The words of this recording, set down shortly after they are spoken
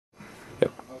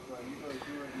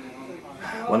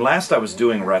When last I was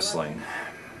doing wrestling,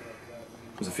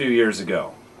 it was a few years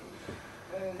ago,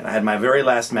 and I had my very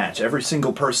last match. Every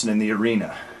single person in the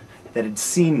arena that had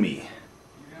seen me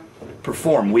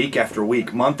perform week after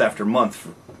week, month after month for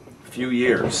a few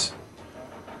years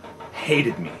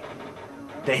hated me.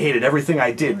 They hated everything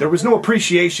I did. There was no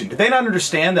appreciation. Did they not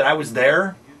understand that I was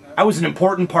there? I was an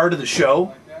important part of the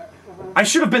show. I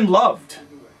should have been loved.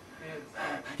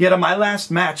 Yet on my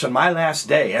last match, on my last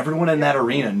day, everyone in that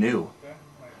arena knew.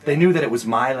 They knew that it was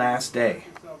my last day.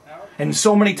 And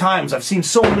so many times I've seen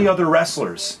so many other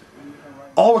wrestlers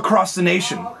all across the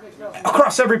nation,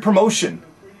 across every promotion.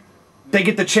 They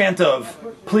get the chant of,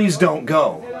 "Please don't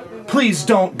go. Please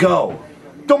don't go."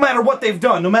 No matter what they've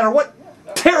done, no matter what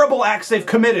terrible acts they've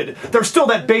committed, there's still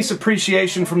that base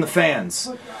appreciation from the fans.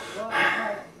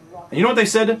 And you know what they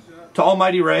said to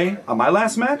Almighty Ray on my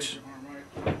last match?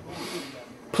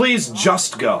 Please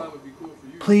just go.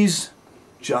 Please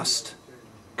just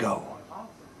go.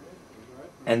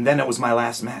 And then it was my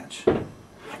last match.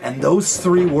 And those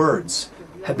 3 words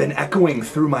have been echoing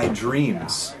through my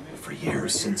dreams for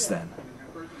years since then.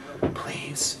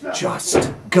 Please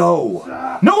just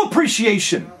go. No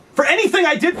appreciation for anything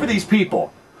I did for these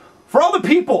people. For all the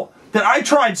people that I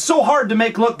tried so hard to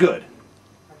make look good.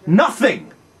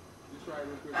 Nothing.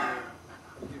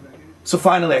 So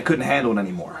finally I couldn't handle it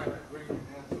anymore.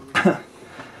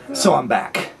 So I'm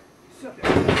back.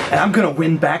 And I'm gonna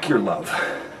win back your love.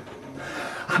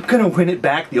 I'm gonna win it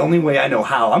back the only way I know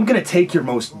how. I'm gonna take your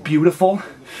most beautiful,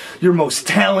 your most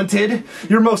talented,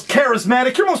 your most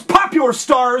charismatic, your most popular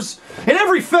stars in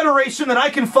every federation that I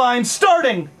can find,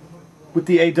 starting with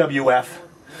the AWF.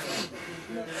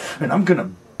 And I'm gonna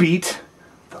beat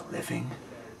the living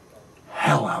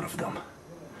hell out of them.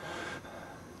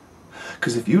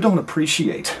 Because if you don't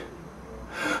appreciate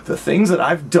the things that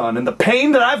I've done and the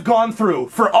pain that I've gone through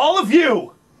for all of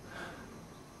you,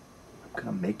 I'm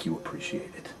gonna make you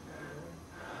appreciate it.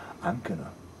 I'm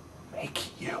gonna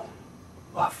make you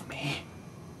love me,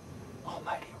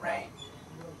 Almighty Ray.